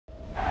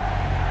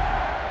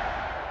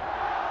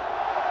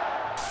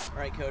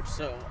All right, Coach.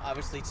 So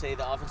obviously today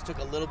the offense took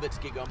a little bit to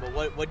get going, but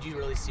what did you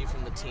really see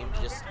from the team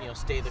to just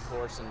stay the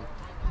course and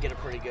get a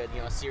pretty good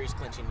a series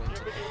clinching win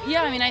today?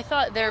 Yeah, I mean I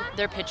thought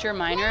their pitcher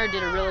Minor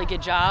did a really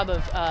good job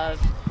of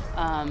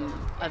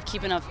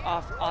keeping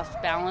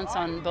off balance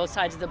on both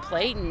sides of the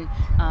plate, and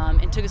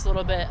it took us a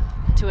little bit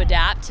to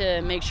adapt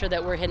to make sure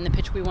that we're hitting the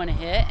pitch we want to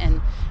hit. And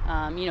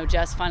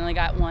Jess finally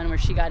got one where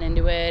she got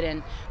into it,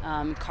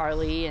 and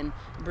Carly and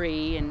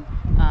Bree, and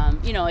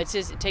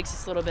it takes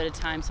us a little bit of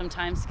time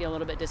sometimes to get a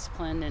little bit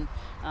disciplined, and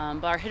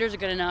but our hitters are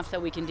good enough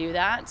that we can do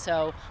that.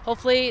 So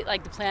hopefully,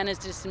 the plan is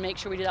just to make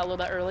sure we do that a little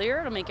bit earlier.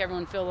 It'll make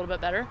everyone feel a little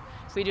bit better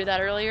if we do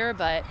that earlier,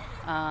 but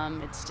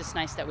it's just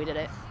nice that we did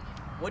it.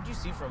 What did you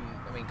see from,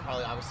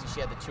 Carly, obviously she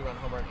had the 2-run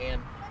homer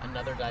and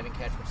another diving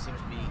catch, which seems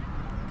to be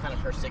kind of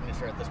her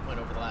signature at this point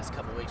over the last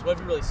couple of weeks. What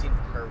have you really seen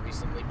from her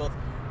recently, both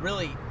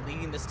really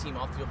leading this team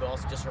off the field, but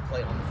also just her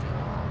play on the field?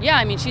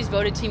 Yeah, she's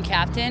voted team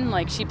captain.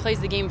 She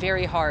plays the game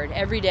very hard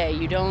every day.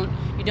 You don't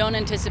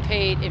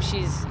anticipate if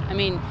she's,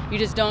 you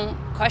just don't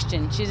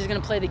question. She's just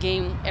going to play the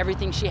game,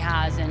 everything she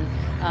has,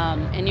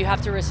 and you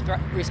have to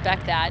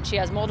respect that. She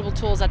has multiple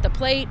tools at the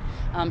plate.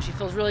 She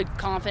feels really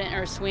confident in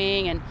her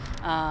swing, and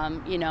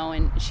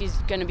and she's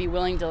going to be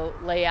willing to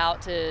lay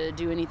out to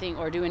do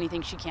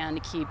anything she can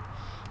to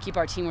keep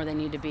our team where they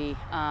need to be.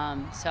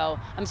 So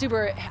I'm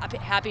super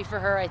happy for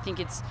her. I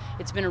think it's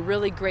been a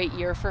really great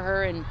year for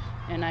her,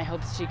 and I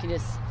hope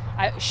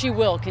she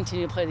will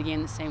continue to play the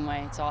game the same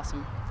way. It's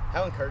awesome.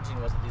 How encouraging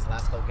was it these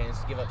last couple games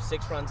to give up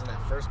 6 runs in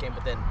that first game,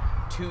 but then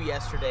 2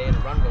 yesterday in a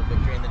run rule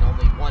victory, and then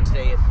only 1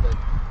 today at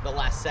the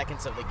last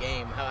seconds of the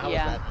game? How was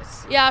that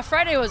nice? Yeah,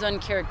 Friday was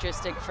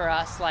uncharacteristic for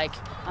us,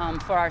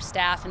 for our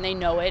staff, and they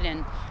know it,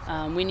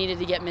 and we needed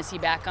to get Missy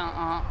back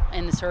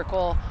in the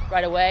circle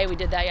right away. We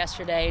did that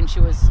yesterday, and she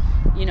was,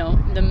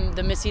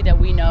 the Missy that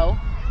we know,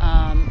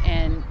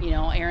 and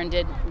Erin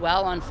did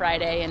well on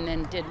Friday, and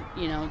then did,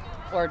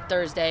 or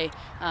Thursday,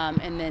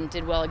 and then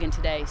did well again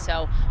today.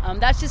 So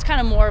that's just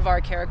kind of more of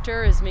our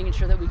character, is making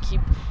sure that we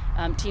keep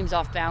teams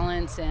off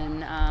balance,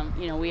 and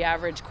we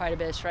average quite a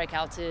bit of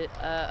strikeouts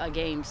a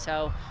game.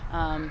 So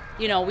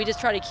we just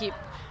try to keep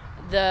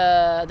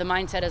the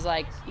mindset as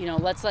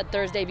let's let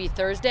Thursday be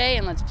Thursday,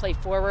 and let's play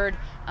forward,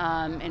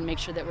 and make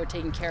sure that we're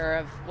taking care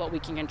of what we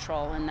can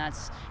control, and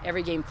that's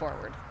every game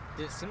forward.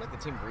 Did it seem like the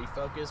team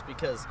refocused?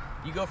 Because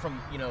you go from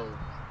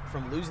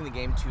losing the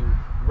game to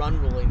run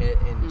ruling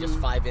it in just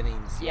 5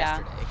 innings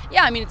yesterday.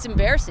 Yeah, it's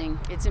embarrassing.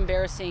 It's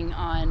embarrassing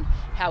on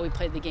how we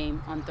played the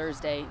game on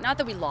Thursday. Not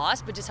that we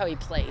lost, but just how we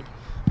played.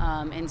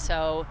 And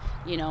so,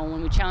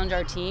 when we challenge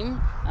our team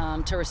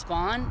to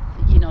respond,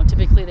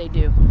 typically they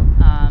do.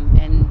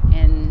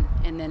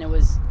 And then it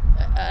was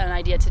an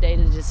idea today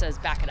that just says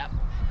back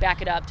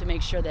it up to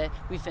make sure that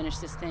we finish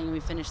this thing, and we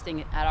finish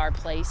thing at our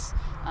place,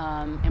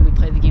 and we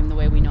play the game the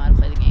way we know how to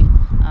play the game.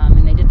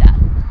 And they did that.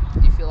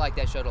 Do you feel like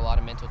that showed a lot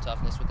of mental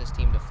toughness with this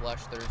team to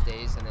flush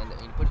Thursdays and then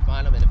put it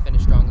behind them and then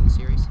finish strong in the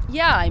series?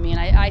 Yeah,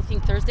 I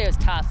think Thursday was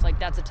tough.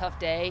 That's a tough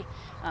day.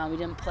 We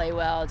didn't play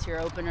well. It's your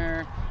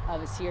opener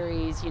of a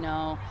series,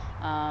 and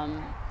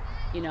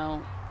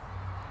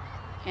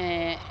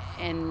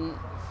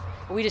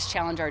we just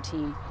challenge our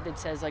team that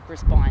says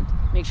respond.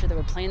 Make sure that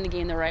we're playing the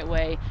game the right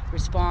way.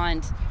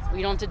 Respond.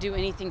 We don't have to do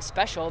anything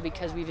special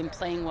because we've been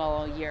playing well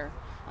all year.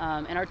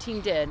 And our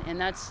team did,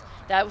 and that's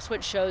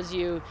what shows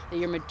you that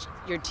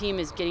your team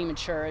is getting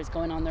mature, is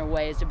going on their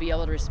way, is to be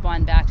able to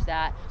respond back to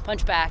that,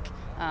 punch back,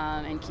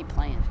 and keep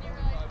playing.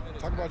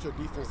 Talk about your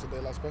defense today,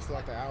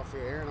 especially the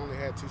outfield. Erin only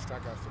had 2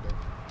 strikeouts today.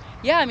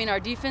 Yeah, our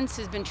defense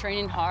has been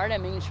training hard at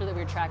making sure that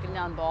we're tracking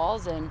down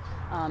balls, and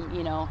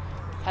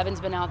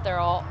Heaven's been out there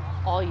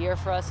all year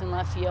for us in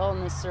left field,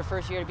 and this is her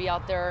first year to be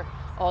out there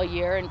all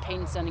year, and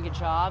Peyton's done a good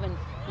job. And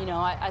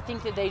I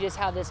think that they just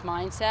have this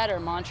mindset or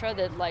mantra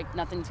that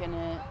nothing's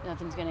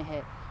gonna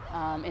hit,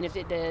 and if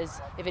it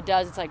does,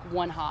 it's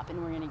one hop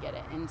and we're gonna get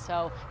it. And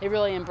so they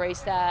really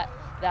embrace that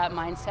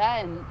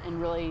mindset,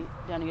 and really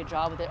done a good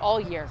job with it all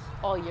year.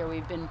 All year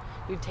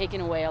we've taken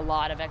away a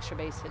lot of extra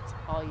base hits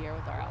all year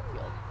with our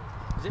outfield.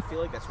 Does it feel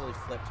like that's really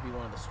flipped to be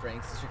one of the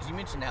strengths? Because you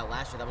mentioned how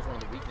last year that was one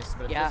of the weaknesses,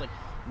 but it feels like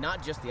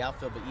not just the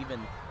outfield, but even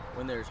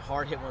when there's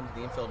hard hit ones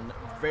in the infield,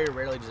 very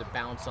rarely does it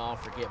bounce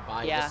off or get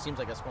by. It just seems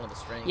like that's one of the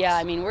strengths.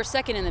 Yeah, we're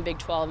second in the Big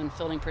 12 in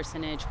fielding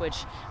percentage,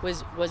 which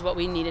was what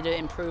we needed to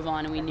improve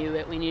on, and we knew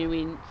it. We knew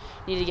we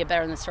needed to get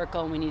better in the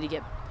circle, and we need to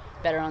get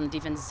better on the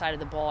defensive side of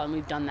the ball, and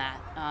we've done that.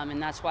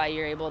 And that's why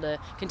you're able to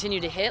continue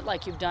to hit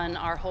like you've done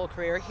our whole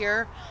career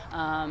here.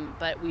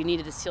 But we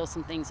needed to seal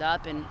some things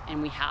up,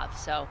 and we have.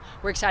 So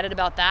we're excited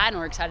about that, and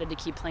we're excited to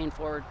keep playing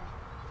forward.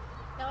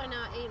 Y'all are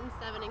now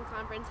 8-7 in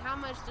conference. How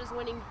much does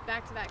winning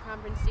back-to-back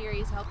conference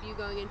series help you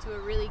going into a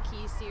really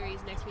key series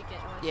next week at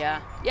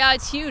LSU? Yeah,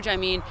 it's huge.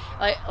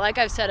 Like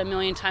I've said a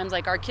million times,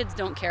 our kids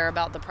don't care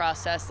about the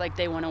process.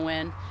 They want to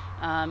win.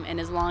 And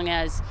as long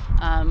as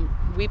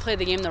we play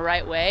the game the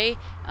right way,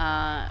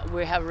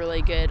 we have a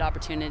really good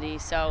opportunity.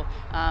 So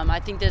I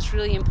think that's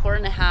really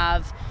important to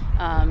have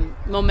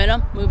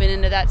momentum moving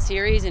into that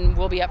series, and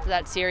we'll be up for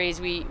that series.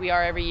 We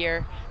are every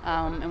year,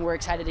 and we're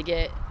excited to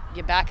get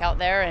get back out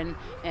there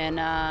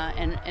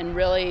and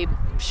really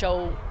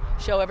show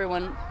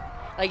everyone.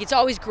 Like, it's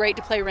always great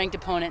to play ranked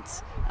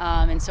opponents,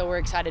 and so we're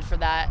excited for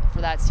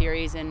that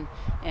series and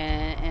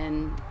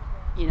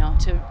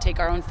to take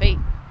our own fate.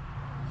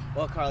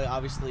 Well, Carly,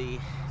 obviously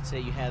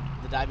today you had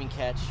the diving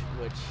catch,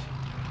 which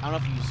I don't know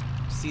if you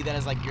see that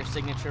as like your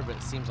signature, but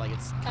it seems like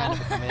it's kind of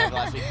becoming it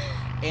last week,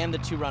 and the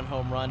 2-run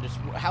home run. Just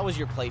how was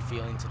your play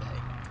feeling today?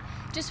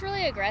 Just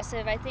really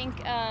aggressive. I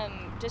think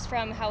just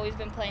from how we've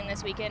been playing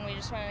this weekend, we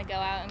just wanted to go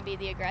out and be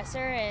the aggressor,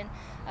 and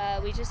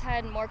we just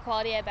had more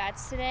quality at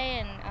bats today,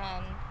 and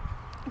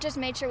just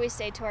made sure we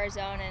stayed to our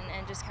zone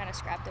and just kind of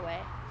scrapped away.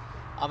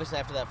 Obviously,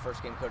 after that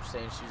first game, Coach was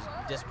saying she was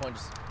disappointed,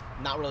 just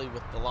not really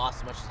with the loss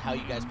as much as how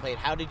you guys played.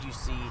 How did you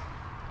see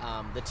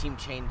the team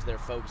change their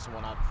focus and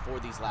whatnot for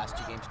these last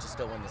 2 games to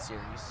still win the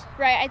series?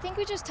 Right. I think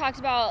we just talked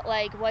about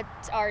like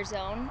what's our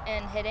zone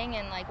and hitting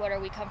and like what are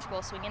we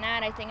comfortable swinging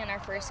at. I think in our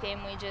first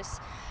game we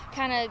just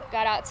kind of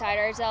got outside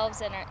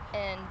ourselves and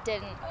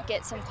didn't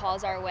get some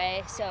calls our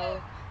way.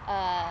 So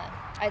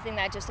I think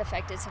that just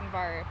affected some of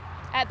our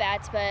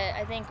at-bats, but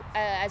I think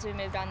as we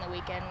moved on the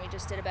weekend, we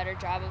just did a better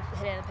job of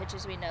hitting the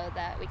pitches we know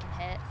that we can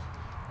hit.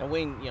 Now,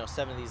 winning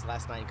 7 of these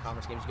last 9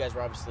 conference games, you guys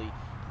were obviously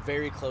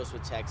very close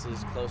with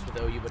Texas, close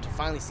with OU, but to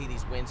finally see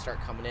these wins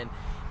start coming in,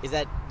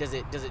 does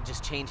it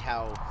just change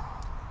how,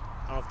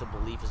 I don't know if the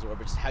belief is the word,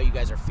 but just how you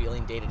guys are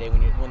feeling day to day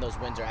when those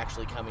wins are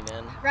actually coming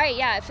in? Right,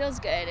 yeah, it feels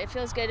good. It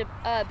feels good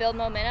to build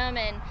momentum,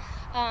 and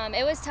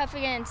it was tough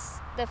against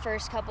the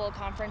first couple of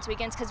conference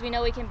weekends because we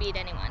know we can beat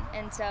anyone,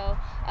 and so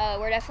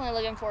we're definitely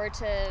looking forward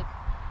to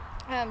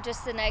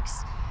just the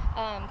next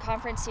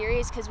conference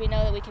series because we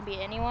know that we can beat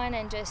anyone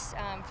and just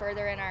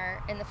further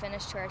in the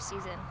finish to our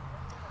season.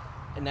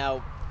 And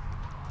now,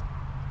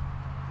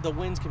 the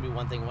wins can be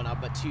one thing,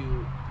 whatnot, but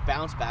to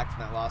bounce back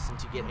from that loss and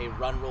to get a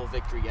run rule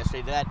victory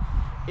yesterday,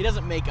 it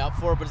doesn't make up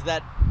for it,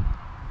 but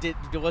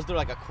was there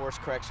like a course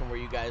correction where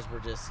you guys were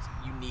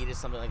you needed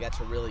something like that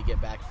to really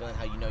get back feeling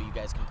how you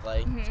guys can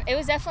play? Mm-hmm. It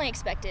was definitely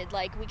expected.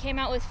 Like, we came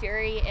out with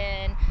fury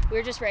and we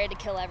were just ready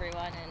to kill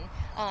everyone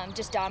and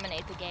just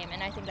dominate the game,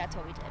 and I think that's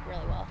what we did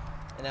really well.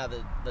 And now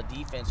the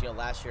defense,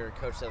 last year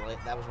Coach said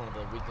that was one of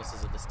the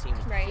weaknesses of this team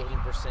was the Right. fielding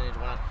percentage,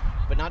 whatnot.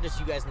 But not just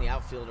you guys in the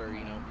outfield are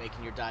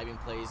making your diving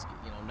plays,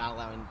 not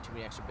allowing too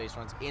many extra base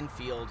runs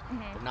infield.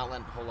 They're not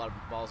letting a whole lot of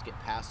balls get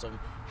past them.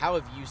 How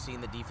have you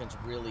seen the defense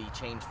really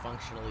change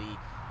functionally,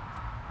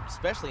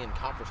 especially in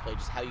conference play,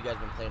 just how you guys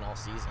have been playing all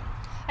season?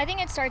 I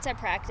think it starts at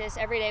practice.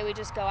 Every day we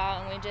just go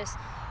out and we just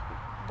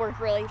work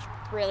really,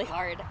 really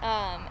hard.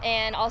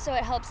 And also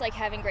it helps like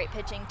having great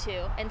pitching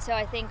too. And so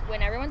I think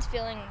when everyone's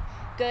feeling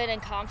good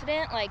and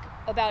confident like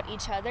about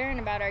each other and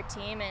about our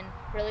team and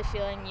really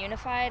feeling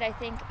unified, I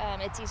think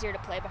it's easier to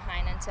play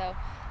behind, and so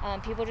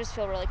people just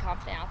feel really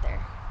confident out there.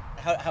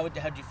 How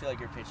did you feel like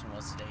your pitching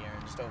was today, Aaron,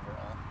 just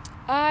overall?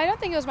 I don't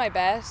think it was my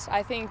best.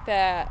 I think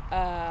that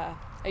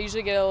I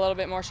usually get a little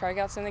bit more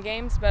strikeouts in the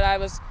games, but I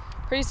was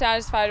pretty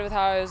satisfied with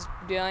how I was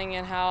dealing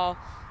and how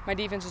my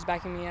defense was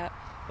backing me up.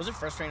 Was it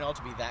frustrating at all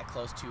to be that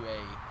close to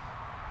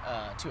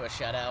a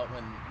shutout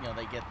when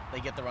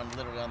they get the run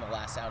literally on the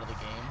last out of the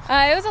game?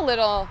 It was a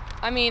little,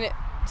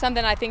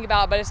 something I think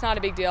about, but it's not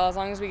a big deal. As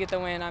long as we get the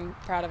win, I'm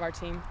proud of our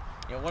team.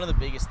 One of the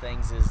biggest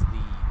things is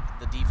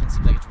the defense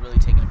seems like it's really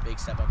taken a big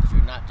step up this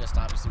year, not just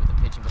obviously with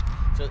the pitching, but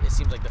so it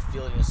seems like the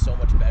fielding is so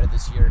much better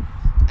this year.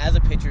 As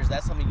a pitcher, is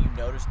that something you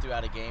notice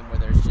throughout a game where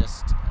there's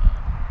just,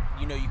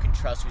 you can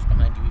trust who's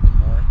behind you even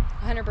more?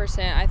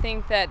 100%. I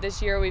think that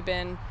this year we've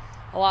been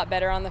a lot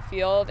better on the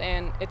field,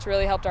 and it's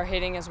really helped our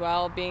hitting as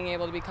well, being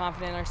able to be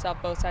confident in ourselves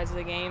both sides of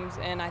the games.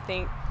 And I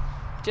think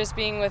just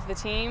being with the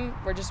team,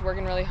 we're just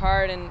working really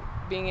hard, and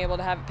being able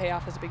to have it pay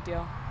off is a big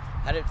deal.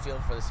 How did it feel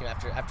for this team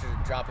after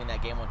dropping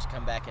that game, to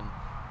come back and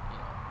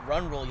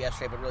run rule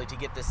yesterday, but really to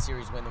get this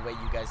series win the way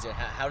you guys did?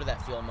 How did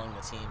that feel among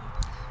the team?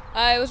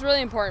 It was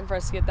really important for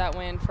us to get that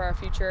win for our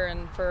future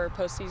and for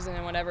postseason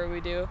and whatever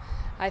we do.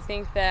 I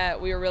think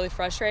that we were really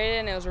frustrated,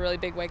 and it was a really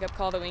big wake-up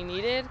call that we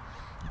needed.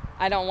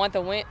 I don't want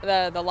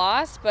the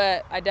loss,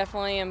 but I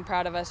definitely am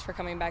proud of us for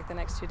coming back the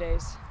next 2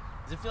 days.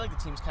 Does it feel like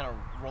the team's kind of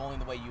rolling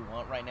the way you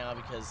want right now?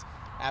 Because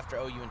after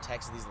OU and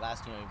Texas, these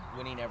last,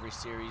 winning every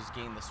series,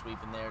 getting the sweep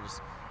in there,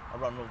 just a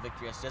run rule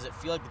victory, does it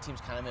feel like the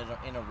team's kind of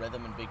in a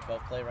rhythm in Big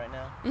 12 play right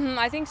now?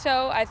 I think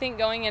so. I think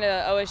going into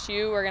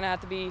OSU, we're going to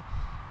have to be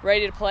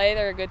ready to play.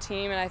 They're a good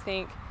team, and I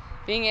think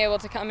being able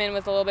to come in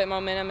with a little bit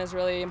momentum is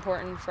really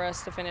important for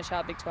us to finish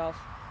out Big 12.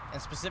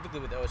 And specifically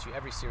with OSU,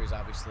 every series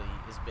obviously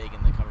is big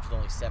in the conference with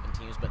only 7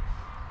 teams, but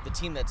the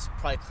team that's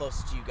probably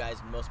closest to you guys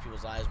in most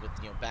people's eyes with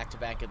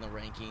back-to-back in the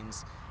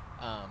rankings,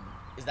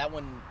 is that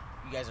when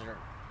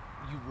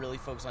you really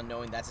focus on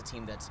knowing that's a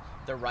team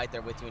they're right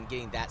there with you, and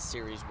getting that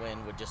series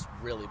win would just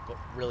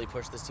really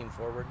push this team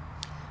forward?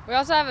 We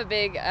also have a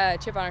big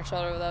chip on our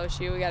shoulder with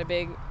OSU. We got a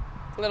big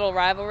little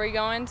rivalry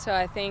going, so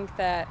I think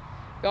that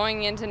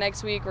going into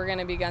next week we're going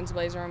to be guns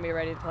blazing and be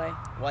ready to play.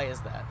 Why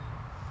is that?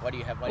 Why do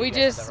you guys have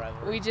that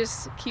rivalry? We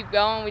just keep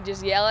going. We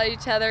just yell at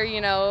each other,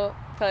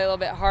 play a little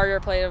bit harder,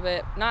 play a little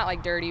bit not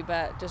like dirty,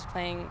 but just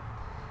playing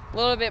a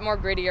little bit more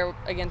grittier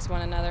against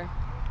one another.